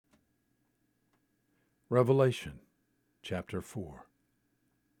Revelation chapter 4.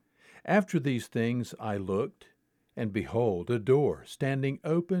 After these things I looked, and behold, a door standing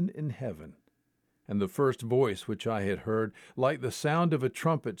open in heaven. And the first voice which I had heard, like the sound of a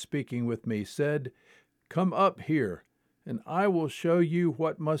trumpet speaking with me, said, Come up here, and I will show you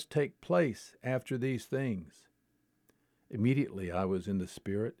what must take place after these things. Immediately I was in the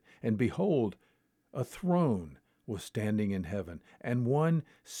Spirit, and behold, a throne was standing in heaven, and one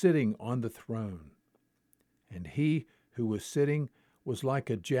sitting on the throne. And he who was sitting was like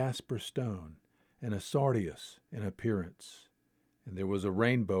a jasper stone, and a sardius in appearance. And there was a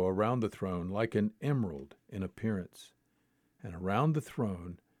rainbow around the throne, like an emerald in appearance. And around the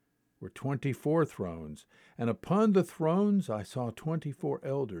throne were 24 thrones, and upon the thrones I saw 24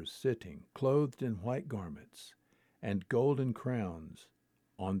 elders sitting, clothed in white garments, and golden crowns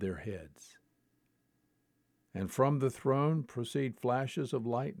on their heads. And from the throne proceed flashes of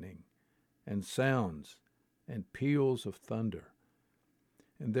lightning, and sounds, and peals of thunder.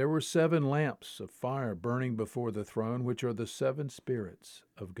 And there were 7 lamps of fire burning before the throne, which are the 7 spirits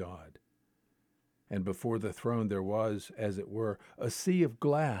of God. And before the throne there was, as it were, a sea of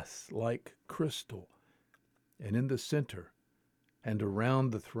glass like crystal. And in the center, and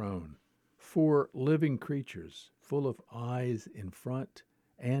around the throne, 4 living creatures, full of eyes in front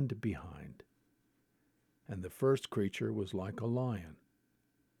and behind. And the first creature was like a lion,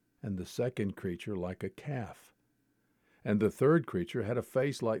 and the second creature like a calf. And the third creature had a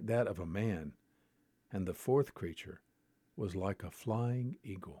face like that of a man, and the fourth creature was like a flying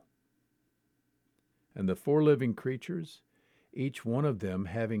eagle. And the 4 living creatures, each one of them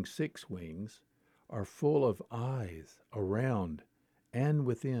having 6 wings, are full of eyes around and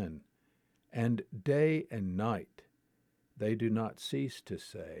within, and day and night they do not cease to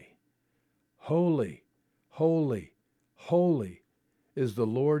say, Holy, holy, holy is the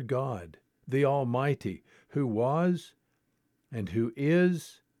Lord God, the Almighty, who was, and who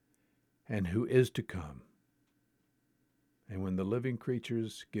is to come. And when the living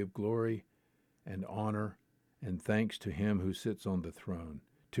creatures give glory and honor and thanks to him who sits on the throne,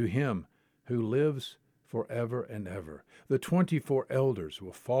 to him who lives forever and ever, the 24 elders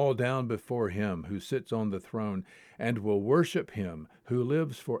will fall down before him who sits on the throne, and will worship him who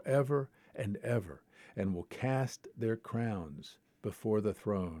lives forever and ever, and will cast their crowns before the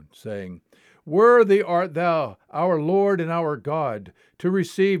throne, saying, Worthy art thou, our Lord and our God, to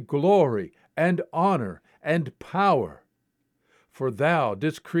receive glory and honor and power. For thou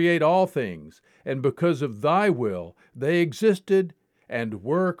didst create all things, and because of thy will they existed and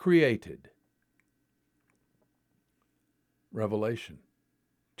were created. Revelation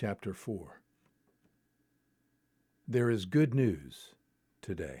chapter 4. There is good news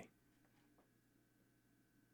today.